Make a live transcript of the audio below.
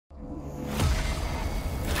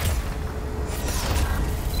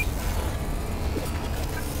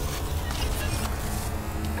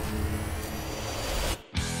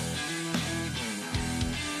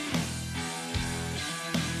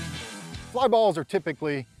Fly balls are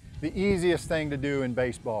typically the easiest thing to do in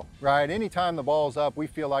baseball, right? Anytime the ball's up, we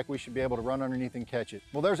feel like we should be able to run underneath and catch it.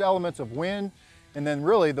 Well, there's elements of wind and then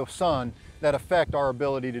really the sun that affect our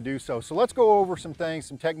ability to do so. So let's go over some things,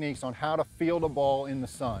 some techniques on how to field a ball in the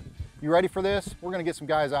sun. You ready for this? We're gonna get some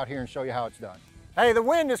guys out here and show you how it's done. Hey, the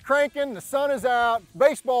wind is cranking, the sun is out,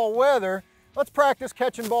 baseball weather. Let's practice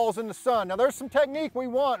catching balls in the sun. Now there's some technique we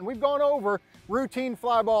want, and we've gone over routine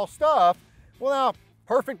fly ball stuff. Well now,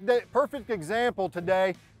 perfect example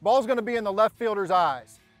today, ball's gonna be in the left fielder's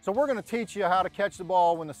eyes. So we're gonna teach you how to catch the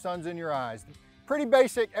ball when the sun's in your eyes. Pretty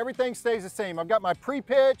basic, everything stays the same. I've got my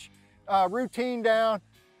pre-pitch routine down,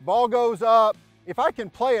 ball goes up. If I can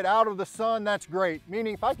play it out of the sun, that's great.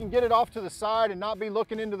 Meaning if I can get it off to the side and not be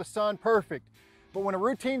looking into the sun, perfect. But when a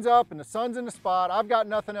routine's up and the sun's in the spot, I've got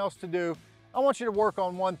nothing else to do. I want you to work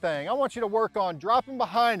on one thing. I want you to work on dropping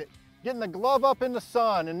behind it, getting the glove up in the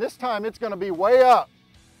sun, and this time it's gonna be way up.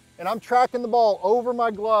 And I'm tracking the ball over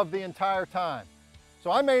my glove the entire time.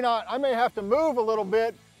 So I may have to move a little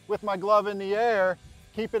bit with my glove in the air,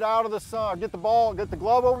 keep it out of the sun, get the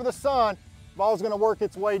glove over the sun, ball's gonna work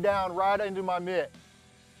its way down right into my mitt,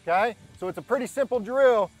 okay? So it's a pretty simple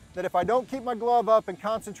drill that if I don't keep my glove up and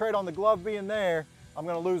concentrate on the glove being there, I'm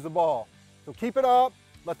gonna lose the ball. So keep it up,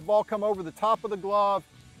 let the ball come over the top of the glove.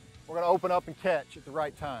 We're gonna open up and catch at the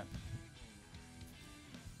right time.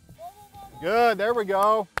 Good, there we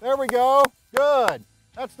go, good.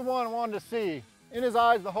 That's the one I wanted to see. In his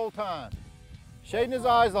eyes the whole time. Shading his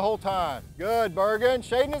eyes the whole time. Good, Bergen,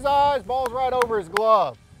 shading his eyes, ball's right over his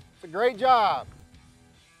glove. It's a great job.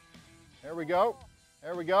 There we go,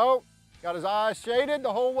 there we go. Got his eyes shaded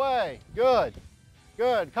the whole way. Good,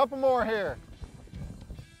 good, couple more here.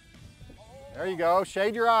 There you go,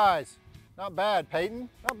 shade your eyes. Not bad, Peyton,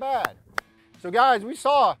 not bad. So guys, we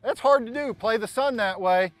saw, that's hard to do, play the sun that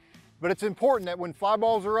way, but it's important that when fly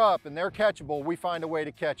balls are up and they're catchable, we find a way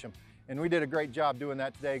to catch them. And we did a great job doing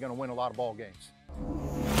that today, gonna win a lot of ball games.